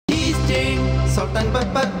salt and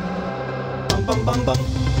pepper. Bum bum bum bum.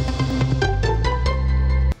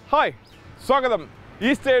 Hi, Swagadam.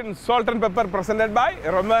 Eastern Salt and Pepper presented by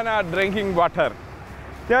Romana Drinking Water.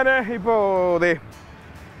 ഞാൻ ഇപ്പോൾ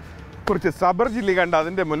കുറച്ച് സബർ ജില്ലി കണ്ട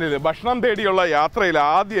അതിൻ്റെ മുന്നിൽ ഭക്ഷണം തേടിയുള്ള യാത്രയിൽ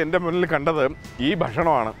ആദ്യം എൻ്റെ മുന്നിൽ കണ്ടത് ഈ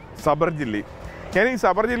ഭക്ഷണമാണ്, സബർ ജില്ലി. ഞാൻ ഈ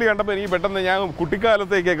സബർ ജില്ലി കണ്ടപ്പോൾ എനിക്ക് പെട്ടെന്ന് ഞാൻ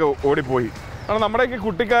കുട്ടിക്കാലത്തേക്കൊക്കെ ഓടിപ്പോയി. കാരണം നമ്മുടെയൊക്കെ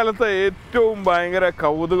കുട്ടിക്കാലത്ത് ഏറ്റവും ഭയങ്കര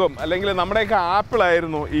കൗതുകം അല്ലെങ്കിൽ നമ്മുടെയൊക്കെ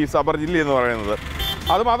ആപ്പിളായിരുന്നു ഈ സബർ ജില്ലി എന്ന് പറയുന്നത്.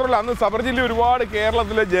 അതുമാത്രമല്ല, അന്ന് സബർ ജില്ലി ഒരുപാട്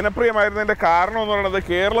കേരളത്തിൽ ജനപ്രിയമായിരുന്നതിൻ്റെ കാരണം എന്ന് പറയുന്നത്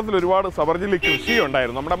കേരളത്തിൽ ഒരുപാട് സബർ ജില്ലി കൃഷി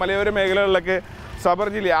ഉണ്ടായിരുന്നു. നമ്മുടെ മലയോര മേഖലകളിലൊക്കെ സബർ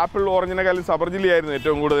ജില്ലി, ആപ്പിൾ ഓറഞ്ചിനെക്കാളും സബർ ജില്ലി ആയിരുന്നു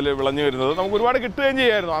ഏറ്റവും കൂടുതൽ വിളഞ്ഞു വരുന്നത്. നമുക്ക് ഒരുപാട് കിട്ടുകയും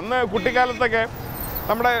ചെയ്യായിരുന്നു. അന്ന് കുട്ടിക്കാലത്തൊക്കെ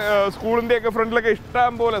നമ്മുടെ സ്കൂളിൻ്റെയൊക്കെ ഫ്രണ്ടിലൊക്കെ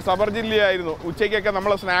ഇഷ്ടം പോലെ സബർ ജില്ലി ആയിരുന്നു. ഉച്ചയ്ക്കൊക്കെ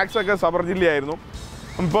നമ്മളെ സ്നാക്സൊക്കെ സബർ ജില്ലി ആയിരുന്നു.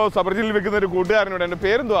 ഇപ്പോൾ സബർ ജില്ലി വിൽക്കുന്ന ഒരു കൂട്ടുകാരനോട്, എൻ്റെ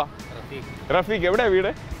പേരെന്തുവാ? റഫീഖ്. എവിടെയാണ്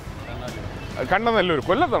വീട്? കണ്ണനല്ലൂർ.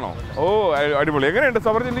 കൊല്ലത്താണോ? ഓ, അടിപൊളി. എങ്ങനെയുണ്ട്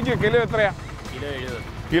സബർ ജില്ലിക്ക് കിലോ എത്രയാ?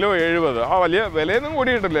 കിലോ 70. ആ, വലിയ വിലയൊന്നും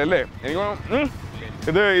കൂടിയിട്ടില്ല അല്ലേ? എനിക്ക്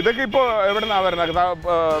ഇതൊക്കെ ഇപ്പോൾ എവിടെ നിന്നാണ് വരുന്നത്?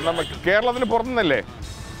 നമ്മൾ കേരളത്തിന് പുറത്തുനിന്നല്ലേ?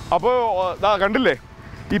 അപ്പോൾ കണ്ടില്ലേ,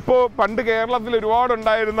 ഇപ്പോൾ പണ്ട് കേരളത്തിൽ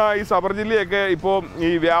ഒരുപാടുണ്ടായിരുന്ന ഈ സബർ ജില്ലയൊക്കെ ഇപ്പോൾ ഈ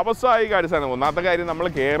വ്യാവസായിക അടിസ്ഥാനം. ഒന്നാമത്തെ കാര്യം, നമ്മൾ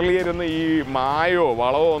കേരളീയരൊന്നും ഈ മായോ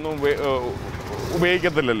വളമോ ഒന്നും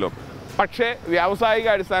ഉപയോഗിക്കത്തില്ലല്ലോ. പക്ഷേ വ്യാവസായിക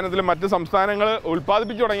അടിസ്ഥാനത്തിൽ മറ്റ് സംസ്ഥാനങ്ങൾ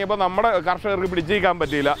ഉൽപ്പാദിപ്പിച്ചു തുടങ്ങിയപ്പോൾ നമ്മുടെ കർഷകർക്ക് പിടിച്ചേക്കാൻ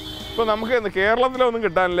പറ്റിയില്ല. ഇപ്പോൾ നമുക്ക് കേരളത്തിലൊന്നും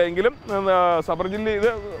കിട്ടാനില്ല. എങ്കിലും സബർ ജില്ലി ഇത്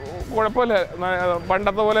കുഴപ്പമില്ല,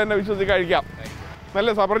 പണ്ടത്തെ പോലെ തന്നെ വിശ്വസിച്ച് കഴിക്കാം. നല്ല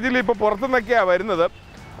സബർ ജില്ലി ഇപ്പോൾ പുറത്തുനിന്നൊക്കെയാണ് വരുന്നത്.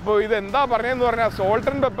 അപ്പോൾ ഇതെന്താ പറഞ്ഞതെന്ന് പറഞ്ഞാൽ, സോൾട്ട്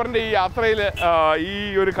ആൻഡ് പെപ്പറിൻ്റെ ഈ യാത്രയിൽ ഈ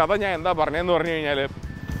ഒരു കഥ ഞാൻ എന്താ പറഞ്ഞതെന്ന് പറഞ്ഞു കഴിഞ്ഞാൽ,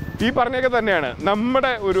 ഈ പറഞ്ഞൊക്കെ തന്നെയാണ്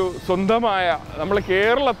നമ്മുടെ ഒരു സ്വന്തമായ നമ്മൾ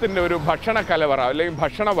കേരളത്തിൻ്റെ ഒരു ഭക്ഷണ കലവറ അല്ലെങ്കിൽ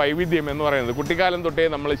ഭക്ഷണ വൈവിധ്യം എന്ന് പറയുന്നത്. കുട്ടിക്കാലം തൊട്ടേ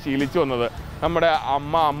നമ്മൾ ശീലിച്ചു വന്നത്, നമ്മുടെ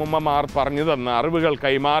അമ്മൂമ്മമാർ പറഞ്ഞു തന്ന അറിവുകൾ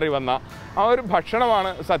കൈമാറി വന്ന ആ ഒരു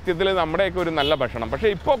ഭക്ഷണമാണ് സത്യത്തിൽ നമ്മുടെയൊക്കെ ഒരു നല്ല ഭക്ഷണം.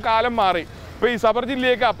 പക്ഷേ ഇപ്പോൾ കാലം മാറി. ഇപ്പോൾ ഈ സബർ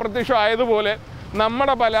ജില്ലയൊക്കെ അപ്രത്യക്ഷമായതുപോലെ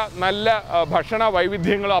നമ്മുടെ പല നല്ല ഭക്ഷണ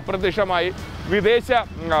വൈവിധ്യങ്ങളും അപ്രത്യക്ഷമായി. വിദേശ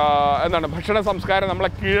ഭക്ഷണ സംസ്കാരം നമ്മളെ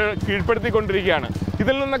കീഴ്പ്പെടുത്തിക്കൊണ്ടിരിക്കുകയാണ്.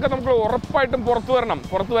 ഇതിൽ നിന്നൊക്കെ നമുക്ക് ഉറപ്പായിട്ടും പുറത്തു വരണം.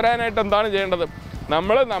 പുറത്തു വരാനായിട്ട് എന്താണ് ചെയ്യേണ്ടത്?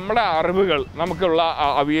 നമ്മൾ നമ്മുടെ അറിവുകൾ, നമുക്കുള്ള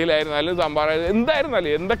അവിയലായിരുന്നാലും സാമ്പാറായാലും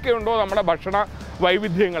എന്തായിരുന്നാലും എന്തൊക്കെയുണ്ടോ നമ്മുടെ ഭക്ഷണ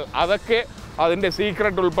വൈവിധ്യങ്ങൾ, അതൊക്കെ അതിൻ്റെ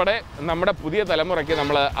സീക്രട്ട് ഉൾപ്പെടെ നമ്മുടെ പുതിയ തലമുറയ്ക്ക്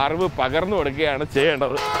നമ്മൾ അറിവ് പകർന്നു കൊടുക്കുകയാണ്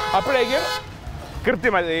ചെയ്യേണ്ടത്. അപ്പോഴേക്കും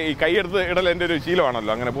കൃത്യമായി ഈ കൈയെടുത്ത് ഇടൽ എൻ്റെ ഒരു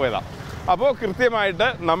ശീലമാണല്ലോ, അങ്ങനെ പോയതാണ്. അപ്പോൾ കൃത്യമായിട്ട്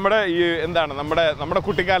നമ്മുടെ ഈ നമ്മുടെ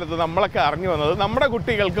കുട്ടിക്കാലത്ത് നമ്മളൊക്കെ അറിഞ്ഞു വന്നത് നമ്മുടെ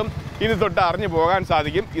കുട്ടികൾക്കും ഇനി തൊട്ട് അറിഞ്ഞു പോകാൻ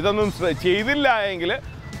സാധിക്കും. ഇതൊന്നും ചെയ്തില്ല എങ്കിൽ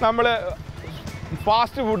നമ്മൾ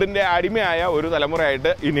ഫാസ്റ്റ് ഫുഡിൻ്റെ അടിമയായ ഒരു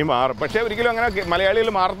തലമുറയായിട്ട് ഇനി മാറും. പക്ഷേ ഒരിക്കലും അങ്ങനെ മലയാളികൾ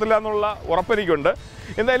മാറത്തില്ല എന്നുള്ള ഉറപ്പെനിക്കുണ്ട്.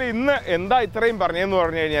 എന്തായാലും ഇന്ന് എന്താ ഇത്രയും പറഞ്ഞതെന്ന്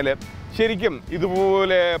പറഞ്ഞു കഴിഞ്ഞാൽ, ശരിക്കും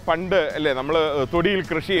ഇതുപോലെ പണ്ട് അല്ലേ നമ്മൾ തൊടിയിൽ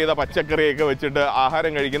കൃഷി ചെയ്ത പച്ചക്കറിയൊക്കെ വെച്ചിട്ട്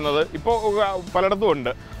ആഹാരം കഴിക്കുന്നത് ഇപ്പോൾ പലയിടത്തും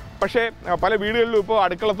ഉണ്ട്. പക്ഷേ പല വീടുകളിലും ഇപ്പോൾ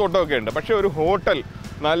അടുക്കളത്തോട്ടമൊക്കെ ഉണ്ട്. പക്ഷേ ഒരു ഹോട്ടൽ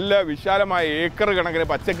നല്ല വിശാലമായ ഏക്കർ കണക്കിന്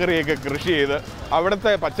പച്ചക്കറിയൊക്കെ കൃഷി ചെയ്ത്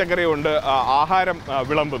അവിടുത്തെ പച്ചക്കറി കൊണ്ട് ആഹാരം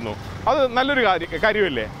വിളമ്പുന്നു. അത് നല്ലൊരു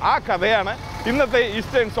കാര്യമല്ലേ? ആ കഥയാണ് ഇന്നത്തെ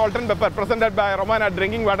eastern salt and pepper presented by Romana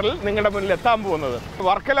drinking വാട്ടറിൽ നിങ്ങളുടെ മുന്നിൽ എത്താൻ പോകുന്നത്.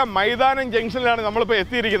 വർക്കല മൈതാനം ജംഗ്ഷനിലാണ് നമ്മളിപ്പോൾ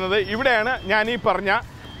എത്തിയിരിക്കുന്നത്. ഇവിടെയാണ് ഞാൻ ഈ പറഞ്ഞ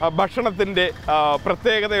ഭക്ഷണത്തിൻ്റെ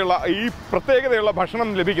പ്രത്യേകതയുള്ള ഭക്ഷണം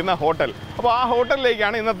ലഭിക്കുന്ന ഹോട്ടൽ. അപ്പോൾ ആ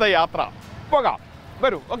ഹോട്ടലിലേക്കാണ് ഇന്നത്തെ യാത്ര. പോകാം,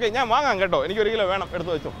 വരൂ. ഓക്കെ, ഞാൻ വാങ്ങാം കേട്ടോ. എനിക്കൊരു കിലോ വേണം,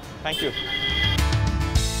 എടുത്തു വെച്ചോ. Thank you.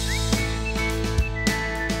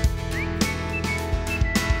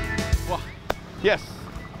 യെസ്,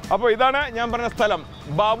 അപ്പോൾ ഇതാണ് ഞാൻ പറഞ്ഞ സ്ഥലം,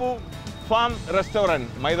 ബാബു ഫാം റെസ്റ്റോറൻറ്റ്,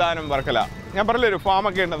 മൈതാനം വർക്കല. ഞാൻ പറഞ്ഞില്ലേ ഒരു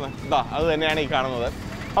ഫാമൊക്കെ ഉണ്ടെന്ന്, അത് തന്നെയാണ് ഈ കാണുന്നത്.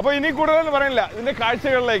 അപ്പോൾ ഇനി കൂടുതലൊന്നും പറയുന്നില്ല, ഇതിൻ്റെ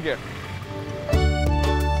കാഴ്ചകളിലേക്ക്.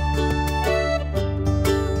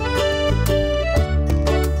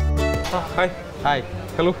 Hi. Hi.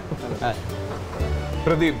 Hello.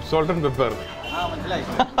 Pradeep, salt and pepper.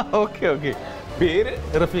 Okay okay. പേര്?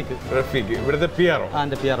 റഫീഖ്. റഫീഖ്. ഇവിടുത്തെ പിയാറോ?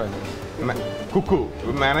 പിയാറോ കുക്കു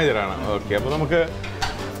മാനേജറാണ്. ഓക്കെ. അപ്പോൾ നമുക്ക്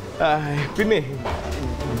പിന്നെ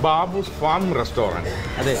ബാബുസ് ഫാം റെസ്റ്റോറൻറ്റ്.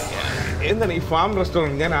 അതെ, എന്താണ് ഈ ഫാം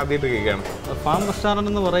റെസ്റ്റോറൻറ്റ്? ഞാൻ ആദ്യമായിട്ട് കേൾക്കുകയാണ്. ഫാം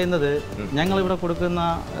റെസ്റ്റോറൻറ്റ് എന്ന് പറയുന്നത് ഞങ്ങളിവിടെ കൊടുക്കുന്ന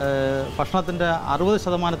ഭക്ഷണത്തിൻ്റെ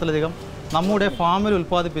 60% നമ്മുടെ ഫാമിൽ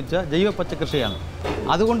ഉൽപ്പാദിപ്പിച്ച ജൈവ പച്ചക്കൃഷിയാണ്.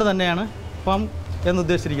 അതുകൊണ്ട് തന്നെയാണ് ഫാം എന്ന്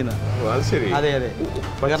ഉദ്ദേശിച്ചിരിക്കുന്നത്. അതെ അതെ.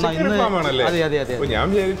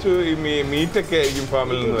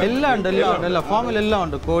 എല്ലാം ഉണ്ട്, എല്ലാം ഫാമിൽ എല്ലാം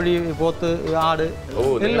ഉണ്ട്. കോഴി, പോത്ത്, ആട്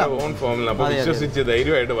എല്ലാം.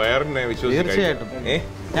 തീർച്ചയായിട്ടും.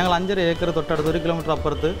 ഞങ്ങൾ 5.5 ഏക്കർ തൊട്ടടുത്ത് 1 കിലോമീറ്റർ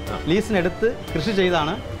അപ്പുറത്ത് ലീസിനെടുത്ത് കൃഷി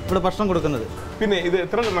ചെയ്താണ് ഇവിടെ ഭക്ഷണം കൊടുക്കുന്നത്. പിന്നെ ഇത്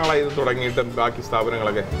എത്ര നാളായി തുടങ്ങിയിട്ട്? ബാക്കി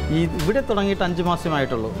സ്ഥാപനങ്ങളൊക്കെ ഇവിടെ തുടങ്ങിയിട്ട് 5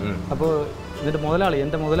 മാസമായിട്ടുള്ളൂ. അപ്പോൾ ഇതിന്റെ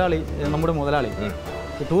എൻ്റെ മുതലാളി നമ്മുടെ മുതലാളി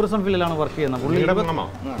ടൂറിസം ഫീൽഡിലാണ് വർക്ക് ചെയ്യുന്നത്. പുള്ളി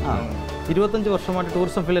 25 വർഷമായിട്ട്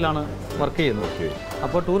ടൂറിസം ഫീൽഡിലാണ് വർക്ക് ചെയ്യുന്നത്.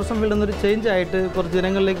 അപ്പോൾ ടൂറിസം ഫീൽഡിൽ നിന്നൊരു ചേഞ്ച് ആയിട്ട് കുറച്ച്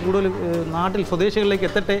ജനങ്ങളിലേക്ക് കൂടുതൽ നാട്ടിൽ സ്വദേശികളിലേക്ക്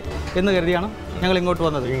എത്തട്ടെ എന്ന് കരുതിയാണ് ഞങ്ങൾ ഇങ്ങോട്ട്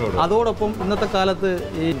വന്നത്. അതോടൊപ്പം ഇന്നത്തെ കാലത്ത്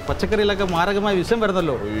ഈ പച്ചക്കറിയിലൊക്കെ മാരകമായ വിഷം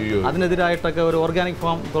വരുന്നല്ലോ, അതിനെതിരായിട്ടൊക്കെ ഒരു ഓർഗാനിക്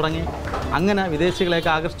ഫാം തുടങ്ങി അങ്ങനെ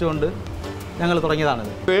വിദേശികളെയൊക്കെ ആകർഷിച്ചുകൊണ്ട് ഞങ്ങൾ തുടങ്ങിയതാണിത്.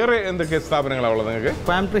 വേറെ എന്തൊക്കെ സ്ഥാപനങ്ങളാണ് ഉള്ളത് നിങ്ങൾക്ക്?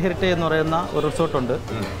 കാമുഡി ഹെറിറ്റേജ് എന്ന് പറയുന്ന ഒരു റിസോർട്ടുണ്ട്.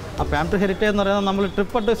 ആ കാമുഡി ഹെറിറ്റേജ് എന്ന് പറയുന്നത് നമ്മൾ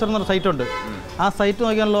ട്രിപ്പ് അഡ്വൈസർ എന്നൊരു സൈറ്റുണ്ട്. ആ സൈറ്റ്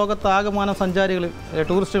നോക്കിയാൽ ലോകത്താകമാനം സഞ്ചാരികൾ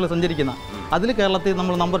ടൂറിസ്റ്റുകൾ സഞ്ചരിക്കുന്ന അതിൽ കേരളത്തിൽ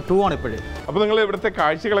നമ്മൾ നമ്പർ 2 ആണ് ഇപ്പോഴും. അപ്പോൾ നിങ്ങൾ ഇവിടുത്തെ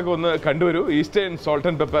കാഴ്ചകളൊക്കെ ഒന്ന് കണ്ടുവരൂ. Eastern salt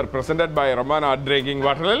and pepper presented by Romana drinking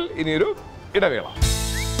വാട്ടറിൽ ഇനിയൊരു ഇടവേള.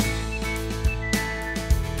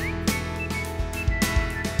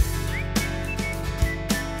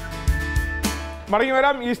 മടങ്ങി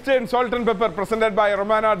വരാം eastern salt and pepper presented by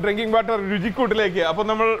Romana drinking water രുചിക്കൂട്ടിലേക്ക്. അപ്പോൾ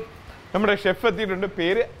നമ്മുടെ ഷെഫ് എത്തിയിട്ടുണ്ട്.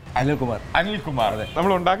 പേര് അനിൽകുമാർ.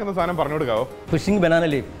 നമ്മൾ ഉണ്ടാക്കുന്ന സാധനം പറഞ്ഞു കൊടുക്കാവോ? Phishing banana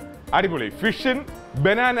leaf. അടിപൊളി. ഫിഷിൻ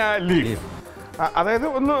ബനാന ലീഫ്, അതായത്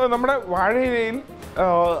ഒന്ന് നമ്മുടെ വാഴയിലയിൽ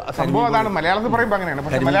സംഭവം അതാണ്. മലയാളത്തിൽ പറയുമ്പോൾ അങ്ങനെയാണ്,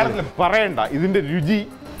 പക്ഷെ മലയാളത്തിൽ പറയണ്ട. ഇതിന്റെ രുചി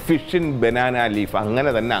ഫിഷിൻ ബനാന ലീഫ്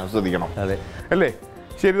അങ്ങനെ തന്നെ ആസ്വദിക്കണം, അല്ലേ?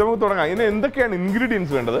 ശരി, നമുക്ക് തുടങ്ങാം. ഇതിന് എന്തൊക്കെയാണ്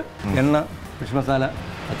ഇൻഗ്രീഡിയൻസ് വേണ്ടത്? എണ്ണ, ഫിഷ് മസാല,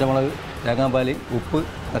 പച്ചമുളക്, തേങ്ങാപ്പാൽ, ഉപ്പ്,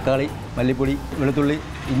 തക്കാളി, മല്ലിപ്പൊടി, വെളുത്തുള്ളി,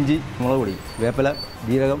 ഇഞ്ചി, മുളക് പൊടി, വേപ്പില,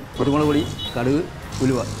 ജീരകം, കുരുമുളക് പൊടി, കടുക്,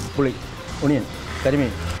 ഉലുവ, പുളി, ഒണിയൻ,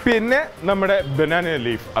 കരിമീൻ, പിന്നെ നമ്മുടെ ബനാന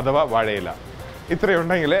ലീഫ് അഥവാ വാഴയില.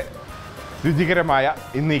 ഇത്രയുണ്ടെങ്കിൽ രുചികരമായ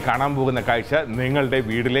ഇന്ന് ഈ കാണാൻ പോകുന്ന കാഴ്ച നിങ്ങളുടെ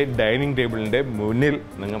വീട്ടിലെ ഡൈനിങ് ടേബിളിൻ്റെ മുന്നിൽ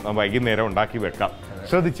നിങ്ങൾ വൈകുന്നേരം ഉണ്ടാക്കി വെക്കാം.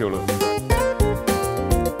 ശ്രദ്ധിച്ചോളൂ.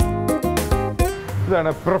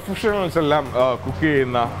 ഇതാണ് പ്രൊഫഷണൽസ് എല്ലാം കുക്ക്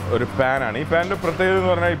ചെയ്യുന്ന ഒരു പാനാണ്. ഈ പാനിൻ്റെ പ്രത്യേകത എന്ന്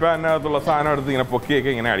പറഞ്ഞാൽ ഈ പാനിനകത്തുള്ള സാധനം എടുത്ത് ഇങ്ങനെ പൊക്കിയൊക്കെ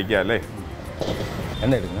ഇങ്ങനെ അടിക്കുക, അല്ലേ?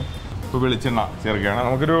 എണ്ണ എടുക്കണം. ഇപ്പോൾ വെളിച്ചെണ്ണ ചേർക്കുകയാണ്.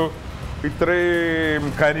 നമുക്കൊരു ഇത്രയും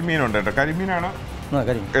കരിമീനുണ്ട് കേട്ടോ. കരിമീനാണ്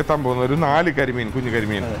എത്താൻ പോകുന്നത്. ഒരു 4 കരിമീൻ, കുഞ്ഞു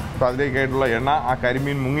കരിമീൻ. അപ്പോൾ അതിലേക്കായിട്ടുള്ള എണ്ണ, ആ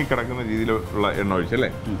കരിമീൻ മുങ്ങിക്കിടക്കുന്ന രീതിയിലുള്ള എണ്ണ ഒഴിച്ചല്ലേ?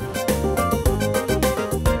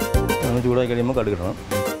 ചൂടായി കഴിയുമ്പോൾ കടുകിടണം.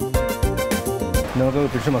 നമുക്ക്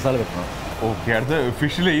ഫിഷ് മസാല വെക്കണം. ഓക്കെ, അടുത്ത്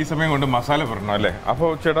ഫിഷിൽ ഈ സമയം കൊണ്ട് മസാല വരണം, അല്ലേ? അപ്പോൾ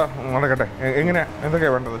ചേട്ടാ നടക്കട്ടെ. എങ്ങനെ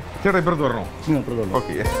എന്തൊക്കെയാണ് വേണ്ടത്? ചേട്ടാ ഇപ്പുറത്ത് വരണോ?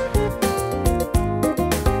 ഓക്കെ.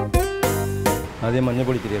 ആദ്യം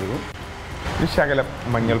മഞ്ഞൾപ്പൊടി ഇത്തിരി എടുക്കും. ഈ ശകലം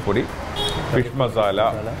മഞ്ഞൾപ്പൊടി, ഫിഷ് മസാല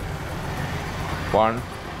 1,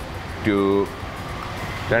 2,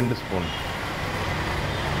 2 സ്പൂൺ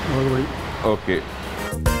മുളക് പൊടി. ഓക്കെ,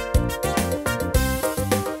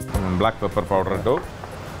 ബ്ലാക്ക് പെപ്പർ പൗഡർ ഇട്ടു,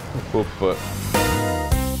 ഉപ്പ്,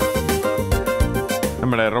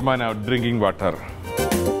 നമ്മുടെ റൊമാന ഡ്രിങ്കിംഗ് വാട്ടർ.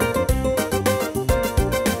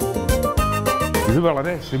 ഇത്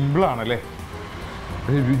വളരെ സിമ്പിളാണല്ലേ?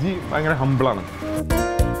 രുചി ഭയങ്കര ഹമ്പിളാണ്.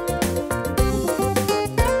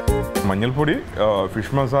 മഞ്ഞൾപ്പൊടി,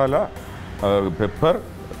 ഫിഷ് മസാല, പെപ്പർ,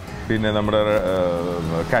 പിന്നെ നമ്മുടെ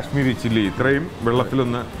കാശ്മീരി ചില്ലി, ഇത്രയും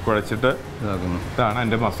വെള്ളത്തിലൊന്ന് കുഴച്ചിട്ട് ഇതാണ്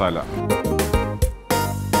എൻ്റെ മസാല.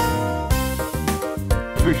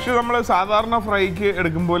 ഫിഷ് നമ്മൾ സാധാരണ ഫ്രൈക്ക്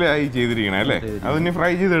എടുക്കും പോലെ ആയി ചെയ്തിരിക്കണേ, അല്ലേ? അതിന്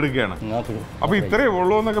ഫ്രൈ ചെയ്തെടുക്കുകയാണ്. അപ്പൊ ഇത്രയേ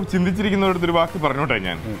ഉള്ളൂ എന്നൊക്കെ ചിന്തിച്ചിരിക്കുന്നവരടുത്തൊരു വാക്ക് പറഞ്ഞോട്ടെ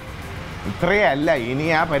ഞാൻ. ഇത്രയേ അല്ല, ഇനി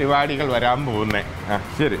ആ പരിപാടികൾ വരാൻ പോകുന്നേ.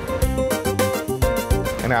 ശരി.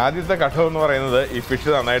 അങ്ങനെ ആദ്യത്തെ ഘട്ടം എന്ന് പറയുന്നത് ഈ ഫിഷ്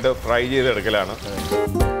നന്നായിട്ട് ഫ്രൈ ചെയ്തെടുക്കലാണ്.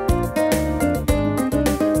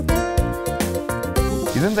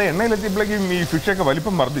 ഇതെന്താ എണ്ണയിലെത്തിയപ്പോഴേക്കും ഈ ഫിഷൊക്കെ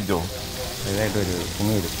വലിപ്പം വർദ്ധിച്ചോ?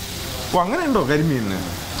 ഓ, അങ്ങനെ ഉണ്ടോ കരിമീനിന്?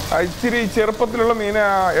 ഇച്ചിരി ചെറുപ്പത്തിലുള്ള മീനെ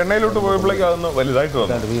എണ്ണയിലോട്ട് പോയപ്പോഴേക്കും അതൊന്ന് വലുതായിട്ട്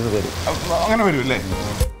വന്നു. അങ്ങനെ വരും അല്ലേ?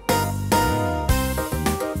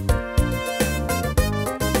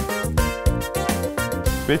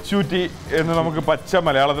 വെച്ചൂറ്റി എന്ന് നമുക്ക് പച്ച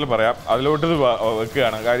മലയാളത്തിൽ പറയാം. അതിലോട്ട് ഇത്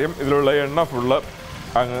വെക്കുകയാണ്. കാര്യം ഇതിലുള്ള എണ്ണ ഫുള്ള്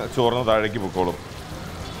അങ്ങ് ചോർന്ന് താഴേക്ക് പൊക്കോളും.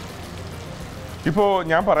 ഇപ്പോൾ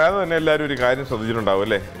ഞാൻ പറയാതെ തന്നെ എല്ലാവരും ഒരു കാര്യം ശ്രദ്ധിച്ചിട്ടുണ്ടാവും,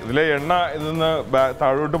 അല്ലേ? ഇതിലെ എണ്ണ ഇതിന്ന്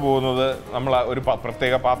താഴോട്ട് പോകുന്നത് നമ്മൾ ഒരു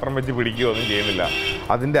പ്രത്യേക പാത്രം വെച്ച് പിടിക്കുകയോ ഒന്നും ചെയ്യുന്നില്ല.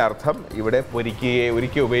 അതിൻ്റെ അർത്ഥം ഇവിടെ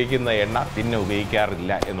ഒരിക്കൽ ഉപയോഗിക്കുന്ന എണ്ണ പിന്നെ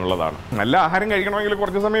ഉപയോഗിക്കാറില്ല എന്നുള്ളതാണ്. നല്ല ആഹാരം കഴിക്കണമെങ്കിൽ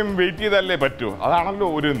കുറച്ച് സമയം വെയിറ്റ് ചെയ്താലേ പറ്റൂ. അതാണല്ലോ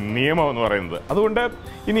ഒരു നിയമം എന്ന് പറയുന്നത്. അതുകൊണ്ട്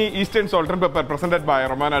ഇനി eastern salt and pepper presented by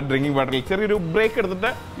Romana drinking വാട്ടറിൽ ചെറിയൊരു ബ്രേക്ക്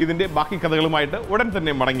എടുത്തിട്ട് ഇതിൻ്റെ ബാക്കി കഥകളുമായിട്ട് ഉടൻ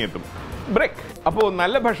തന്നെ മടങ്ങിയെത്തും. ബ്രേക്ക്. അപ്പോൾ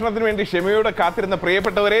നല്ല ഭക്ഷണത്തിന് വേണ്ടി ക്ഷമയോടെ കാത്തിരുന്ന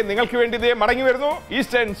പ്രിയപ്പെട്ടവരെ, നിങ്ങൾക്ക് വേണ്ടി ഇതേ മടങ്ങി വരുന്നു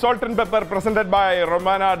eastern salt and pepper presented by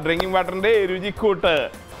Romana drinking വാട്ടറിന്റെ രുചിക്കൂട്ട്.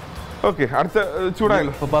 Okay, അടുത്ത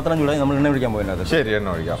ചൂടായല്ലോ. പാത്രം ചൂടായി നമ്മൾ എണ്ണ ഒഴിക്കാൻ പോകുന്നത്. ശരി, എണ്ണ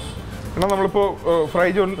ഒഴിക്കാം. എന്നാൽ നമ്മളിപ്പോൾ ഫ്രൈ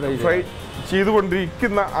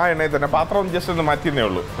ചെയ്തുകൊണ്ടിരിക്കുന്ന ആ എണ്ണയിൽ തന്നെ പാത്രം ജസ്റ്റ് ഒന്ന് മാറ്റിയെന്നേ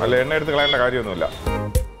ഉള്ളൂ. അല്ല, എണ്ണ എടുത്ത് കളയേണ്ട കാര്യമൊന്നുമില്ല.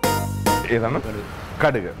 ഏതാണ്?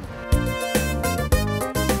 കടുക്.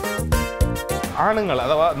 ആണുങ്ങൾ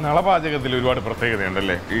അഥവാ നളപാചകത്തിൽ ഒരുപാട്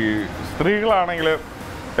പ്രത്യേകതയുണ്ടല്ലേ? ഈ സ്ത്രീകളാണെങ്കിൽ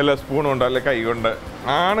എല്ലാ സ്പൂൺ കൊണ്ട് അല്ലെ കൈ കൊണ്ട്.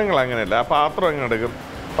 ആണുങ്ങൾ അങ്ങനെയല്ല. ആ പാത്രം എങ്ങനെ എടുക്കും?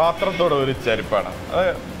 പാത്രത്തോടെ ഒരു ചരിപ്പാണ്.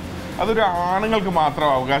 അത് അതൊരു ആണുങ്ങൾക്ക് മാത്രം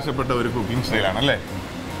അവകാശപ്പെട്ട ഒരു കുക്കിംഗ് സ്റ്റൈലാണ് അല്ലേ?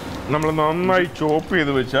 നമ്മൾ നന്നായി ചോപ്പ്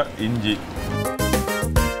ചെയ്ത് വെച്ച ഇഞ്ചി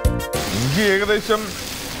ഏകദേശം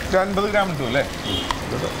 50 ഗ്രാം കിട്ടും അല്ലേ?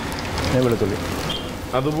 വെളുത്തുള്ളി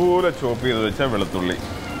അതുപോലെ ചോപ്പ് ചെയ്ത് വെച്ച വെളുത്തുള്ളി,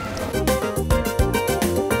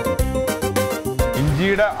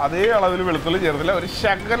 ഇഞ്ചിയുടെ അതേ അളവിൽ വെളുത്തുള്ളി ചേർത്തില്ല, ഒരു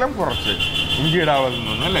ശകലം കുറച്ച് ഇഞ്ചിയുടെ അളവിൽ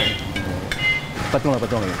നിന്ന് അല്ലേ?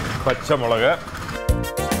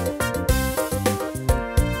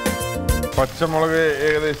 പച്ചമുളക്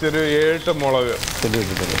ഏകദേശം ഒരു 7 മുളക്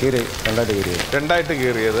രണ്ടായിട്ട്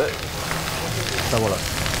കീറിയത്,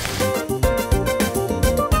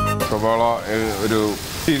 സവാള ഒരു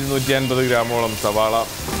 250 ഗ്രാമോളം സവാള,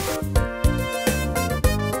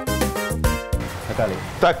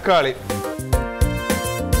 തക്കാളി,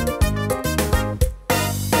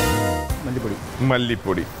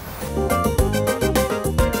 മല്ലിപ്പൊടി,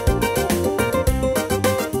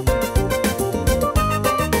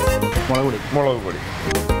 മുളക് പൊടി.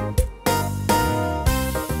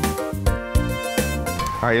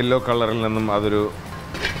 ആ യെല്ലോ കളറിൽ നിന്നും അതൊരു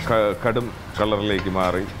കടും കളറിലേക്ക്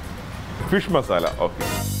മാറി. ഫിഷ് മസാല. ഓക്കെ,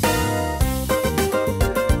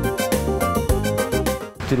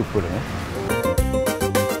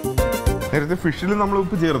 നേരത്തെ ഫിഷിൽ നമ്മൾ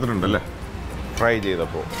ഉപ്പ് ചേർത്തിട്ടുണ്ടല്ലേ ഫ്രൈ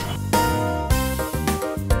ചെയ്തപ്പോൾ?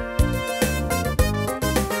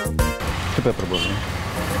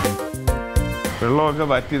 വെള്ളമൊക്കെ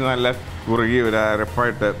വറ്റി നല്ല കുറുകി ഒരു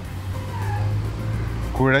അരപ്പായിട്ട്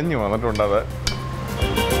കുഴഞ്ഞു വന്നിട്ടുണ്ടത്.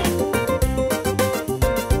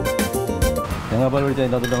 തേങ്ങാപ്പാൽ ഒഴിച്ച്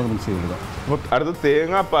അതിൻ്റെ അകത്തോട്ട് മിക്സ് ചെയ്തിടുക. അപ്പോൾ അടുത്ത്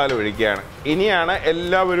തേങ്ങാപ്പാൽ ഒഴിക്കുകയാണ്. ഇനിയാണ്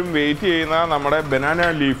എല്ലാവരും വെയിറ്റ് ചെയ്യുന്ന നമ്മുടെ ബനാന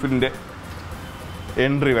ലീഫിൻ്റെ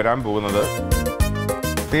എൻട്രി വരാൻ പോകുന്നത്.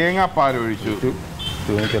 തേങ്ങാപ്പാൽ ഒഴിച്ചു,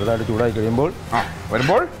 ചെറുതായിട്ട് ചൂടായി കഴിയുമ്പോൾ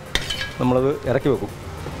വരുമ്പോൾ നമ്മളത് ഇറക്കി വെക്കും.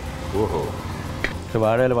 ഓഹോ,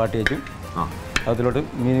 വാഴയില വാട്ടി വെച്ചു അതിലോട്ട്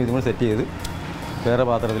മീൻ ഇതും കൂടെ സെറ്റ് ചെയ്ത് വേറെ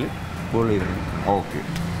പാത്രത്തിൽ ബോൾ ചെയ്തിട്ടുണ്ട്. ഓക്കെ,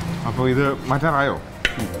 അപ്പോൾ ഇത് മാറ്റാറായോ?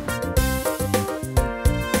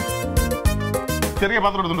 ചെറിയ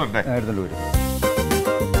പാത്രം എടുത്തുകൊണ്ട് വരും.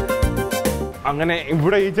 അങ്ങനെ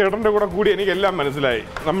ഇവിടെ ഈ ചേട്ടൻ്റെ കൂടി എനിക്കെല്ലാം മനസ്സിലായി.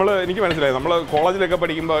 എനിക്ക് മനസ്സിലായി, നമ്മൾ കോളേജിലൊക്കെ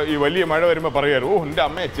പഠിക്കുമ്പോൾ ഈ വലിയ മഴ വരുമ്പോൾ പറയുമായിരുന്നു, ഓ എൻ്റെ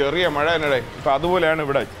അമ്മയെ ചെറിയ മഴ തന്നെ. ഇപ്പം അതുപോലെയാണ്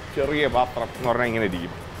ഇവിടെ ചെറിയ പാത്രം എന്ന് പറഞ്ഞാൽ ഇങ്ങനെ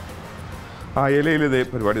ഇരിക്കും. ആ ഇലയിൽ ഇതേ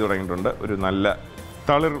പരിപാടി തുടങ്ങിയിട്ടുണ്ട്. ഒരു നല്ല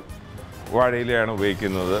തളിർ വാഴയിലയാണ്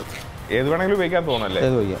ഉപയോഗിക്കുന്നത്. ഏത് വേണമെങ്കിലും ഉപയോഗിക്കാൻ തോന്നല്ലേ?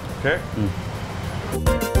 ഓക്കെ,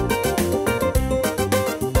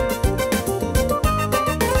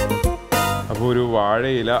 അപ്പോൾ ഒരു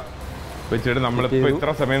വാഴയില വെച്ചിട്ട് നമ്മളിപ്പോൾ ഇത്ര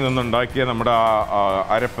സമയം നിന്നുണ്ടാക്കിയ നമ്മുടെ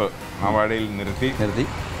അരപ്പ് ആ വാഴയിൽ നിർത്തി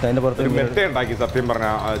അതിൻ്റെ പുറത്ത് ഒരു മെത്ത ഉണ്ടാക്കി. സത്യം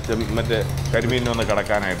പറഞ്ഞാൽ മറ്റേ കരിമീനൊന്ന്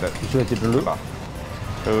കിടക്കാനായിട്ട് വെച്ചിട്ടുണ്ട്.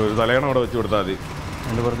 ഒരു തലയണ കൂടെ വെച്ച് കൊടുത്താൽ മതി.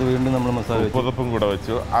 അതിൻ്റെ പുറത്ത് വീണ്ടും നമ്മൾ മസാല പുതപ്പും കൂടെ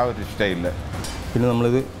വെച്ചു. ആ ഒരു സ്റ്റൈലിൽ പിന്നെ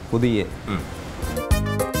നമ്മളിത് പുതിയ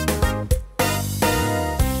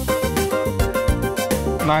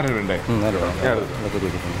നാരുണ്ടേ.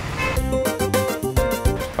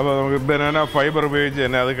 അപ്പോൾ നമുക്ക് ബനാന ഫൈബർ ഉപയോഗിച്ച്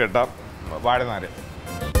തന്നെ അത് കെട്ടാം. വാഴനാര്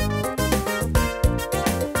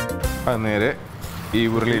അത് നേരെ ഈ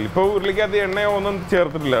ഉരുളിയിൽ. ഇപ്പോൾ ഉരുളിക്കകത്ത് എണ്ണയോ ഒന്നും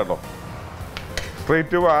ചേർത്തിട്ടില്ല കേട്ടോ.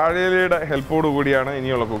 സ്ട്രേറ്റ് വാഴയിലയുടെ ഹെൽപ്പോട് കൂടിയാണ്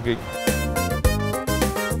ഇനിയുള്ള കുക്കിംഗ്.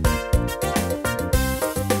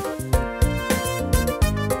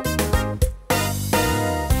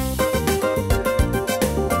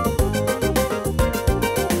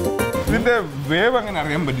 ഇതിന്റെ വേവ് അങ്ങനെ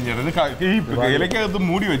അറിയാൻ പറ്റും ചേട്ടാ? ഈ ഇലക്കകത്ത്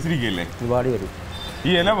മൂടി വെച്ചിരിക്കുകയല്ലേ,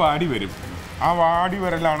 ഈ ഇല വാടി വരും. ആ വാടി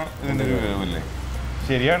വരലാണ് ഇതിൻ്റെ ഒരു വേവല്ലേ?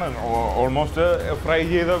 ശരിയാണ്, ഓൾമോസ്റ്റ് ഫ്രൈ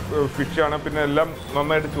ചെയ്ത ഫിഷാണ്. പിന്നെ എല്ലാം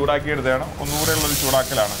നന്നായിട്ട് ചൂടാക്കിയെടുത്തതാണ്. ഒന്നുകൂടെ ഉള്ളൊരു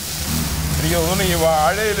ചൂടാക്കലാണ്. എനിക്ക് തോന്നുന്നു ഈ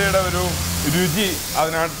വാഴയിലയുടെ ഒരു രുചി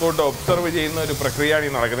അതിനകത്തോട്ട് ഒബ്സർവ് ചെയ്യുന്ന ഒരു പ്രക്രിയയാണ്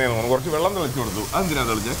ഈ നടക്കുന്നതെന്ന് തോന്നുന്നു. കുറച്ച് വെള്ളം തെളിച്ചു കൊടുത്തു. അതെന്തിനാ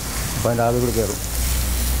തെളിച്ച്? അപ്പോൾ ആവി കൂടെ കയറും.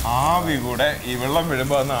 ആവി കൂടെ ഈ വെള്ളം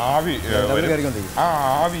വീഴുമ്പോൾ അന്ന് ആവി ആ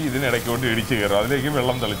ആവി ഇതിനിടയ്ക്കോട്ട് ഇടിച്ച് കയറും. അതിലേക്ക്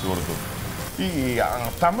വെള്ളം തെളിച്ചു കൊടുത്തു. ഈ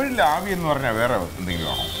തമിഴിൽ ആവി എന്ന് പറഞ്ഞാൽ വേറെ എന്തെങ്കിലും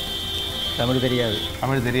ആണോ? തമിഴ്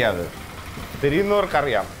தெரியாது.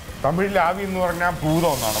 தெரிയുന്നവർക്കറിയാം. തമിഴിൽ ആവി എന്ന് പറഞ്ഞാൽ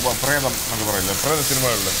ഭൂതം എന്നാണ്, പ്രേതം എന്നൊക്കെ പറയില്ല, പ്രേത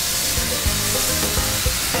സിനിമകളിൽ.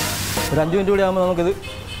 ഒരു 5 മിനിറ്റ് കൂടി ആകുമ്പോൾ നമുക്കിത്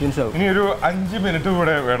ഫിനിഷ് ആവും. ഇനി ഒരു 5 മിനിറ്റ്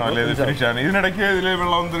കൂടെ വേണം അല്ലേ ഇത് ഫിനിഷ് ആണ്? ഇതിനിടയ്ക്ക് ഇതിൽ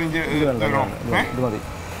വെള്ളം തെളിഞ്ഞ്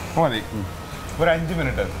മതി. ഒരു 5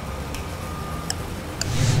 മിനിറ്റ്.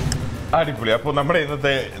 അടിപൊളി. അപ്പോൾ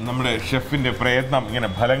നമ്മുടെ ഷെഫിന്റെ പ്രയത്നം ഇങ്ങനെ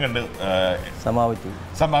ഫലം കണ്ട്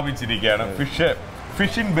സമാപിച്ചിരിക്കുകയാണ്.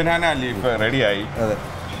 ഫിഷ് ഇൻ ബനാന ലീഫ് റെഡിയായി.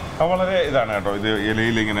 വളരെ ഇതാണ് കേട്ടോ. ഇത്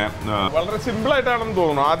ഇലയിൽ ഇങ്ങനെ വളരെ സിമ്പിളായിട്ടാണെന്ന്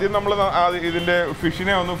തോന്നുന്നു. ആദ്യം നമ്മൾ ഇതിന്റെ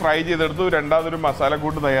ഫിഷിനെ ഒന്ന് ഫ്രൈ ചെയ്തെടുത്തു. രണ്ടാമതൊരു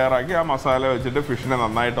മസാലക്കൂട്ട് തയ്യാറാക്കി ആ മസാല വെച്ചിട്ട് ഫിഷിനെ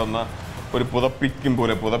നന്നായിട്ടൊന്ന് ഒരു പുതപ്പിക്കും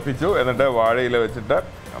പോലെ പുതപ്പിച്ചു. എന്നിട്ട് വാഴയില വെച്ചിട്ട്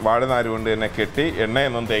വാഴനാര് കൊണ്ട് തന്നെ കെട്ടി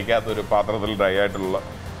എണ്ണയൊന്നും തേക്കാത്തൊരു പാത്രത്തിൽ ഡ്രൈ ആയിട്ടുള്ള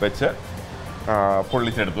വെച്ച്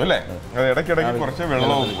പൊള്ളിച്ചെടുത്തു അല്ലേ? അത് ഇടയ്ക്കിടയ്ക്ക് കുറച്ച്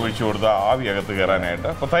വെള്ളവും ഒഴിച്ചു കൊടുത്ത് ആവി അകത്ത് കയറാനായിട്ട്.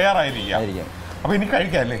 അപ്പോൾ തയ്യാറായിരിക്കാം. അപ്പോൾ ഇനി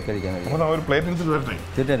കഴിക്കാം അല്ലേ? അപ്പോൾ ഒരു പ്ലേറ്റ് എടുത്ത് വരട്ടെ.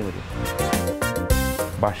 തീർച്ചയായും വരും.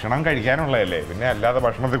 ഭക്ഷണം കഴിക്കാനുള്ളതല്ലേ, പിന്നെ അല്ലാതെ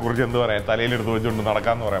ഭക്ഷണത്തെക്കുറിച്ച് എന്ത് പറയാം? തലയിലെടുത്ത് വെച്ചുകൊണ്ട്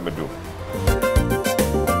നടക്കാമെന്ന് പറയാൻ പറ്റുമോ?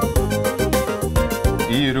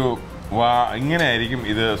 ഈ ഒരു ഇങ്ങനെയായിരിക്കും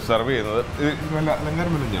ഇത് സെർവ് ചെയ്യുന്നത്.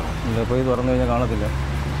 ഇപ്പോൾ ഇത് തുറന്നു കഴിഞ്ഞാൽ കാണത്തില്ല.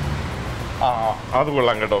 അത്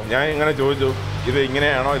കൊള്ളാം കേട്ടോ. ഞാൻ ഇങ്ങനെ ചോദിച്ചു, ഇത്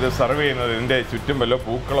ഇങ്ങനെയാണോ ഇത് സെർവ് ചെയ്യുന്നത്? ഇതിൻ്റെ ചുറ്റും വല്ല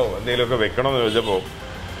പൂക്കളോ എന്തെങ്കിലുമൊക്കെ വെക്കണമെന്ന് ചോദിച്ചപ്പോൾ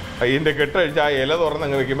ഇതിൻ്റെ കെട്ടഴിച്ച് ആ ഇല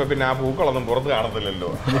തുറന്നങ്ങ് വെക്കുമ്പോൾ പിന്നെ ആ പൂക്കളൊന്നും പുറത്ത് കാണത്തില്ലല്ലോ.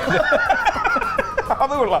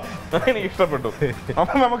 അത് കൊള്ളാം, എനിക്ക് ഇഷ്ടപ്പെട്ടു.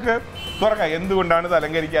 അപ്പം നമുക്ക് തുറക്കാം. എന്തുകൊണ്ടാണ് ഇത്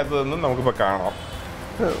അലങ്കരിക്കാത്തതെന്നും നമുക്കിപ്പോൾ കാണാം.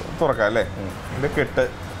 തുറക്കാം അല്ലേ? ഇതിൻ്റെ കെട്ട്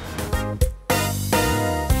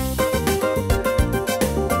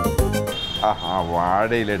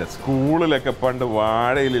വാഴയിലയുടെ സ്കൂളിലൊക്കെ പണ്ട്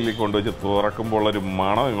വാഴയിലയിൽ കൊണ്ടുവച്ച് തുറക്കുമ്പോൾ ഒരു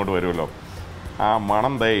മണം ഇങ്ങോട്ട് വരുമല്ലോ. ആ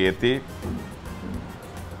മണം ദേ എത്തി.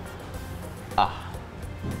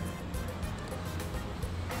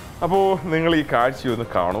 അപ്പോൾ നിങ്ങൾ ഈ കാഴ്ചയൊന്ന്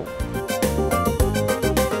കാണൂ.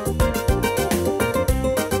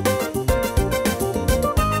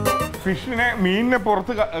 മീനിനെ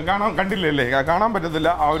പുറത്ത് കണ്ടില്ലല്ലേ? കാണാൻ പറ്റത്തില്ല.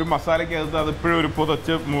 ആ ഒരു മസാലയ്ക്കകത്ത് അത് ഇപ്പോഴും ഒരു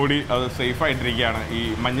പുതച്ച് മൂടി അത് സേഫായിട്ടിരിക്കുകയാണ് ഈ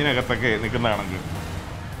മഞ്ഞിനകത്തൊക്കെ നിൽക്കുന്നതാണെങ്കിൽ.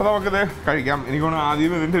 അപ്പോൾ നമുക്കിത് കഴിക്കാം. എനിക്കൊന്ന്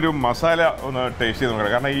ആദ്യം ഇതിൻ്റെ ഒരു മസാല ഒന്ന് ടേസ്റ്റ് ചെയ്ത്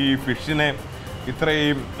നോക്കണം. കാരണം ഈ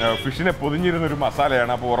ഫിഷിനെ പൊതിഞ്ഞിരുന്നൊരു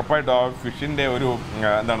മസാലയാണ്. അപ്പോൾ ഉറപ്പായിട്ടും ആ ഫിഷിൻ്റെ ഒരു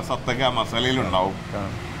സത്തൊക്കെ ആ മസാലയിലുണ്ടാവും.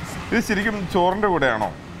 ഇത് ശരിക്കും ചോറിൻ്റെ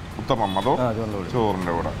കൂടെയാണോ ഉത്തമം, അതോ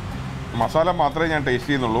ചോറിൻ്റെ കൂടെ? മസാല മാത്രമേ ഞാൻ ടേസ്റ്റ്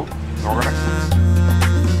ചെയ്യുന്നുള്ളൂ. നോക്കട്ടെ.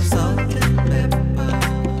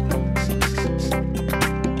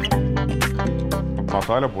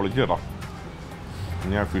 മസാല പൊളിച്ച് കേട്ടോ.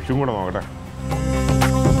 ഞാൻ ഫിഷും കൂടെ നോക്കട്ടെ.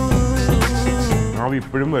 ആവി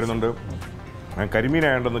ഇപ്പോഴും വരുന്നുണ്ട്. ഞാൻ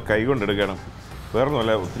കരിമീനായതുകൊണ്ടൊന്ന് കൈ കൊണ്ടെടുക്കുകയാണ്.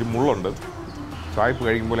 വേറൊന്നുമല്ല, ഒത്തിരി മുള്ളുണ്ട്. സായിപ്പ്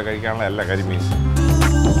കഴിക്കും പോലെ കഴിക്കാനുള്ള അല്ല കരിമീൻ.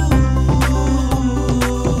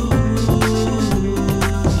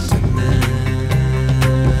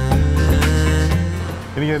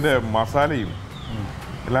 എനിക്കതിൻ്റെ മസാലയും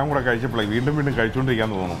എല്ലാം കൂടെ കഴിച്ചപ്പോഴേ വീണ്ടും വീണ്ടും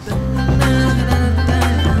കഴിച്ചുകൊണ്ടിരിക്കാന്ന് തോന്നുന്നു.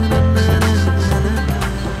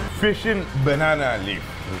 ഫിഷ് ഇൻ ബനാന ലീഫ്,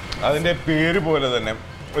 അതിൻ്റെ പേര് പോലെ തന്നെ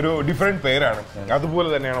ഒരു ഡിഫറെൻറ്റ് പേരാണ്. അതുപോലെ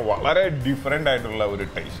തന്നെയാണ് വളരെ ഡിഫറെൻ്റ് ആയിട്ടുള്ള ഒരു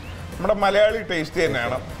ടേസ്റ്റ്. നമ്മുടെ മലയാളി ടേസ്റ്റ്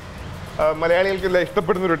തന്നെയാണ്. മലയാളികൾക്കെല്ലാം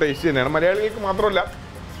ഇഷ്ടപ്പെടുന്ന ഒരു ടേസ്റ്റ് തന്നെയാണ്. മലയാളികൾക്ക് മാത്രമല്ല,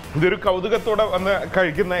 ഇതൊരു കൗതുകത്തോടെ വന്ന്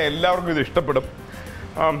കഴിക്കുന്ന എല്ലാവർക്കും ഇത് ഇഷ്ടപ്പെടും.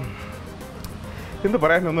 എന്ത്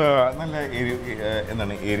പറയാനൊന്ന്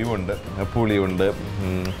നല്ല എരിവുണ്ട്, പുളിയുണ്ട്,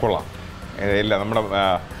 കൊള്ളാം. എല്ലാം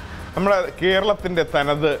നമ്മുടെ കേരളത്തിൻ്റെ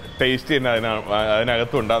തനത് ടേസ്റ്റ് തന്നെ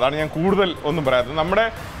അതിനകത്തുണ്ട്. അതാണ് ഞാൻ കൂടുതൽ ഒന്നും പറയാത്തത്. നമ്മുടെ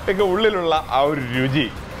ഒക്കെ ഉള്ളിലുള്ള ആ ഒരു രുചി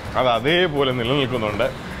അത് അതേപോലെ നിലനിൽക്കുന്നുണ്ട്.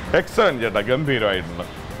 എക്സലന്റ് ചേട്ടാ, ഗംഭീരമായിട്ടുണ്ട്.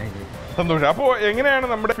 സന്തോഷം. അപ്പോൾ എങ്ങനെയാണ്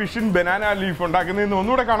നമ്മുടെ ഫിഷ് ഇൻ ബനാന ലീഫ് ഉണ്ടാക്കുന്നതെന്ന്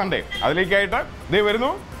ഒന്നുകൂടെ കാണണ്ടേ? അതിലേക്കായിട്ട് ദേ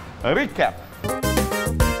വരുന്നു റീക്യാപ്പ്.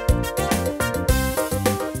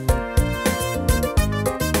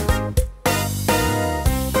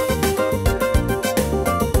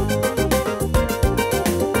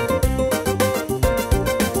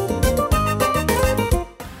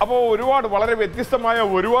 അപ്പോൾ ഒരുപാട് വളരെ വ്യത്യസ്തമായ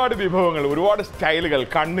ഒരുപാട് വിഭവങ്ങൾ, ഒരുപാട് സ്റ്റൈലുകൾ,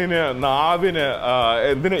 കണ്ണിന്, നാവിന്,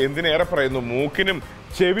 എന്തിനേറെ പറയുന്നു മൂക്കിനും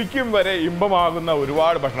ചെവിക്കും വരെ ഇമ്പമാകുന്ന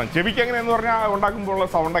ഒരുപാട് ഭക്ഷണം. ചെവിക്ക് എങ്ങനെയെന്ന് പറഞ്ഞാൽ ഉണ്ടാക്കുമ്പോഴുള്ള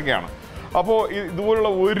സൗണ്ടൊക്കെയാണ്. അപ്പോൾ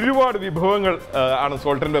ഇതുപോലുള്ള ഒരുപാട് വിഭവങ്ങൾ ആണ്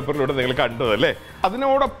സോൾട്ട് ആൻഡ് പെപ്പറിലൂടെ നിങ്ങൾ കണ്ടത് അല്ലേ?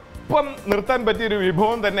 അതിനോടൊപ്പം നിർത്താൻ പറ്റിയൊരു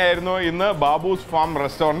വിഭവം തന്നെയായിരുന്നു ഇന്ന് ബാബൂസ് ഫാം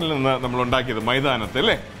റെസ്റ്റോറൻറ്റിൽ നിന്ന് നമ്മൾ ഉണ്ടാക്കിയത്, മൈതാനത്ത്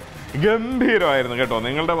അല്ലേ? ഗംഭീരമായിരുന്നു കേട്ടോ.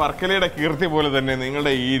 നിങ്ങളുടെ വർക്കലയുടെ കീർത്തി പോലെ തന്നെ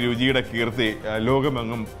നിങ്ങളുടെ ഈ രുചിയുടെ കീർത്തി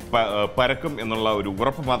ലോകമെങ്ങും പരക്കും എന്നുള്ള ഒരു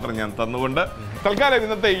ഉറപ്പ് മാത്രം ഞാൻ തന്നുകൊണ്ട് തൽക്കാലം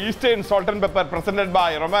ഇന്നത്തെ eastern salt and pepper presented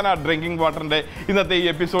by Romana drinking വാട്ടറിന്റെ ഇന്നത്തെ ഈ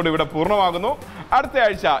എപ്പിസോഡ് ഇവിടെ പൂർണ്ണമാകുന്നു. അടുത്ത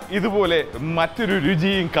ആഴ്ച ഇതുപോലെ മറ്റൊരു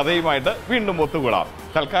രുചിയും കഥയുമായിട്ട് വീണ്ടും ഒത്തുകൂടാം.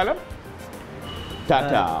 തൽക്കാലം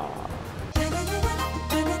ടാറ്റാ.